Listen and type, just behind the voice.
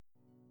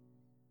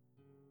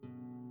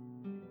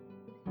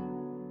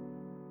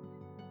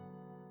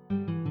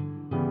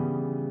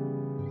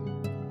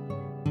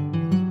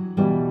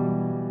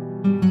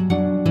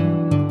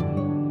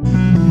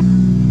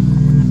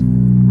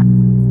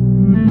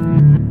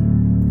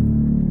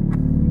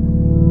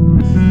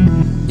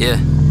Yeah,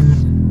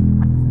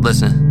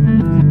 listen.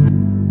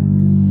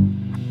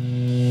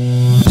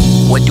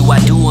 What do I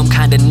do? I'm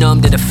kinda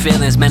numb to the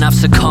feelings. Man, I've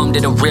succumbed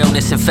to the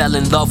realness and fell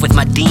in love with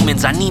my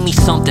demons. I need me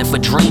something for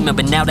dreaming,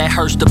 but now that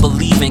hurts to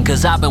believe in.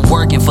 Cause I've been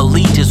working for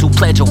legions who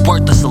pledge a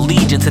worthless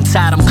allegiance.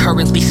 Inside I'm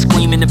currently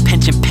screaming and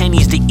pinching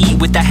pennies to eat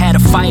with. I had a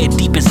fire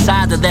deep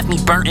inside that left me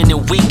burnt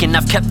and weak, and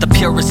I've kept the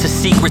purest of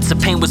secrets. The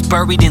pain was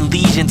buried in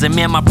legions, and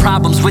man, my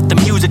problems with the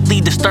music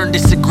lead to stern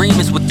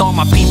disagreements with all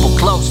my people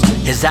close.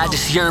 As I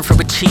just yearn for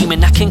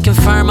achievement, I can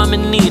confirm I'm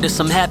in need of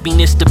some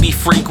happiness to be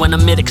freak when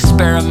I'm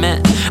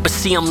mid-experiment. But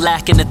see, I'm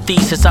lacking a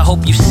thesis. I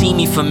hope you see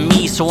me for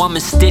me, so I'm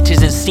in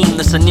stitches and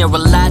seamless. A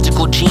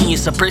neurological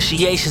genius.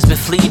 Appreciation's been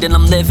fleeting.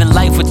 I'm living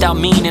life without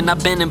meaning.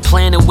 I've been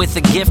implanted with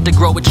a gift to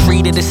grow a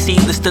tree to the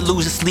seedless, to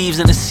lose its leaves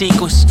in a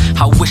sequence.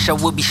 I wish I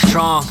would be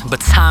strong, but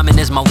timing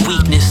is my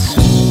weakness.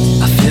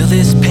 I feel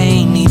this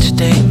pain each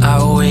day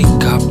I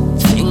wake up.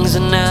 Things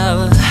are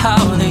never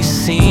how they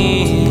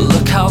seem.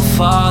 Look how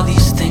far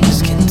these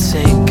things can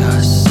take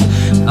us.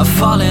 I've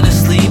fallen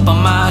asleep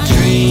on my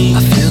dreams.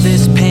 I feel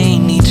this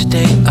pain each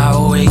day I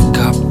wake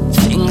up.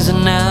 Things are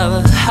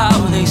never how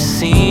they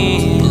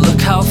seem.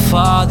 Look how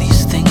far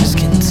these things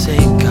can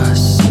take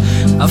us.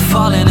 I've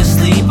fallen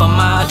asleep on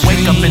my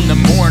dreams. Wake up in the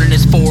morning,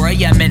 it's 4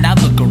 a.m. and I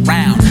look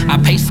around. I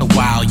pace a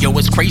while, yo,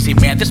 it's crazy,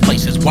 man, this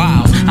place is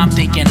wild. I'm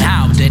thinking,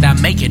 how did I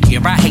make it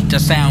here? I hate to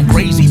sound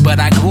crazy, but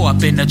I grew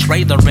up in a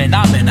trailer and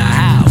I'm in a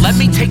house. Let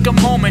me take a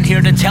moment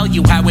here to tell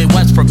you how it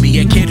was for me.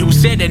 A kid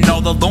who's sitting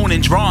all alone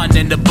and drawing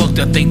in the book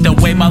to think the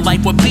way my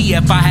life would be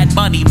if I had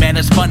money. Man,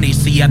 it's funny,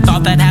 see, I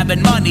thought that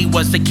having money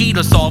was the key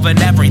to solving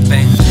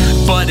everything,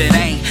 but it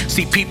ain't.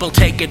 See, people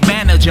take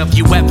advantage of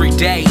you every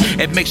day.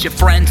 It makes your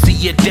friends see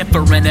you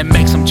different and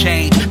makes them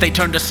change. They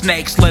turn to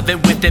snakes,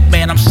 living with it,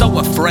 man, I'm so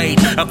afraid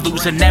of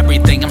losing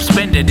everything. I'm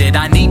spending it,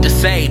 I need to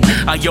save.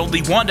 I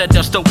only wanted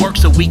us to work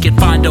so we could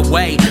find a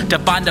way to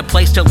find a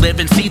place to live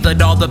and see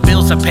that all the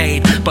bills are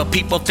paid. But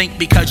people think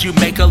because you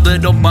make a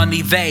little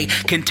money they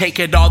can take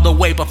it all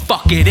away, but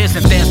fuck, it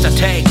isn't theirs to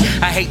take.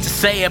 I hate to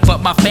say it,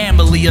 but my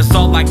family is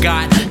all I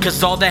got.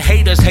 Cause all the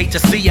haters hate to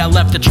see I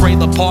left the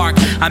trailer park.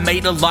 I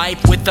made a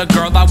life with a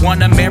girl I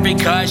wanna marry,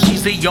 cause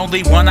she's the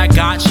only one I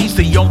got. She's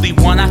the only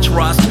one I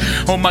trust.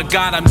 Oh my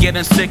god, I'm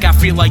getting sick, I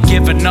feel like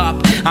giving up.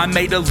 I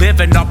made a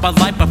living off my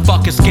life, but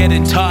fuck, it's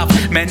getting tough.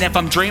 Man, if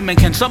I'm dreaming,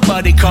 can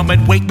somebody come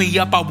and wake me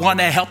up? I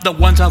wanna help the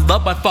ones I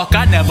love, but fuck,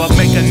 I never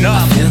make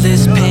enough. I feel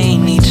this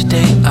pain each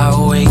day I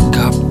wake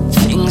up.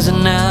 Things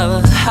are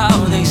never how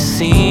they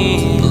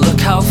seem. Look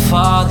how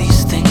far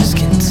these things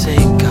can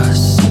take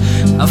us.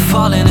 I've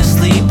fallen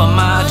asleep on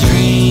my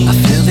dreams. I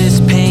feel this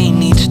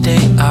pain each day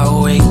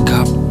I wake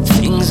up.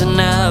 Things are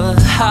never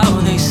how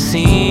they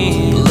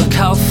seem. Look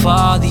how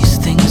far these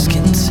things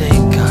can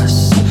take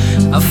us.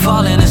 I've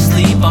fallen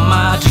asleep on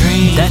my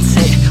dreams. That's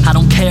it, I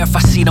don't care if I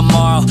see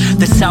tomorrow.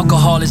 This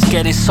alcohol is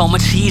getting so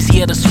much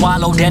easier to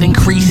swallow. Debt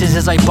increases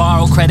as I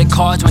borrow credit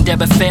cards when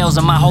debit fails.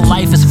 And my whole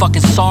life is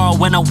fucking sorrow.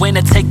 When I win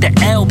I take the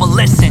L, but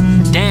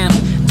listen, damn,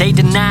 they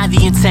deny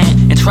the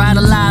intent and try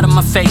to lie to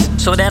my face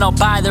so that I'll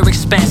buy their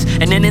expense.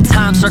 And then in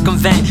time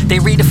circumvent, they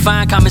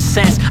redefine common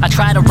sense. I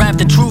try to rap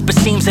the truth, but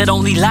seems that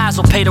only lies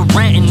will pay the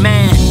rent. And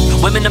man,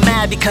 women are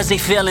mad because they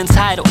feel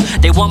entitled.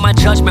 They want my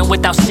judgment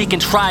without seeking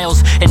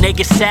trials, and they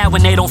get sad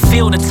when they don't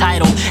feel the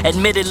title.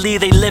 Admittedly,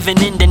 they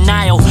living in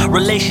denial.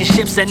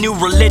 Relationships their new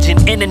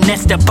religion,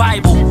 internet's their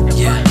Bible.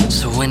 Yeah,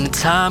 so when the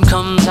time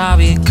comes I'll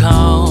be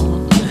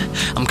gone.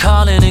 I'm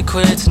calling it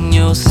quits and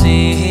you'll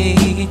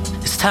see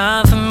it's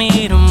time for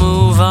me to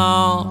move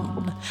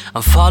on.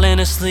 I'm falling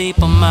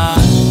asleep on my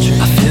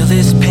dreams. I feel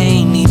this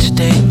pain each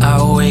day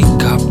I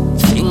wake up.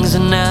 Things are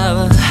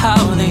never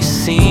how they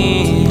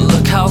seem.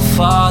 Look how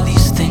far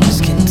these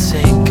things can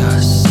take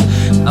us.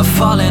 I've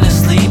fallen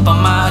asleep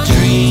on my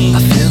dreams. I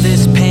feel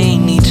this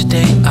pain each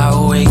day I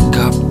wake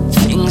up.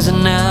 Things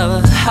are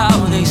never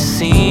how they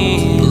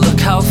seem. Look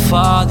how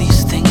far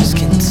these things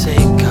can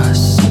take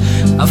us.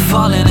 I've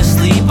fallen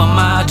asleep on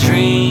my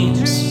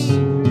dreams.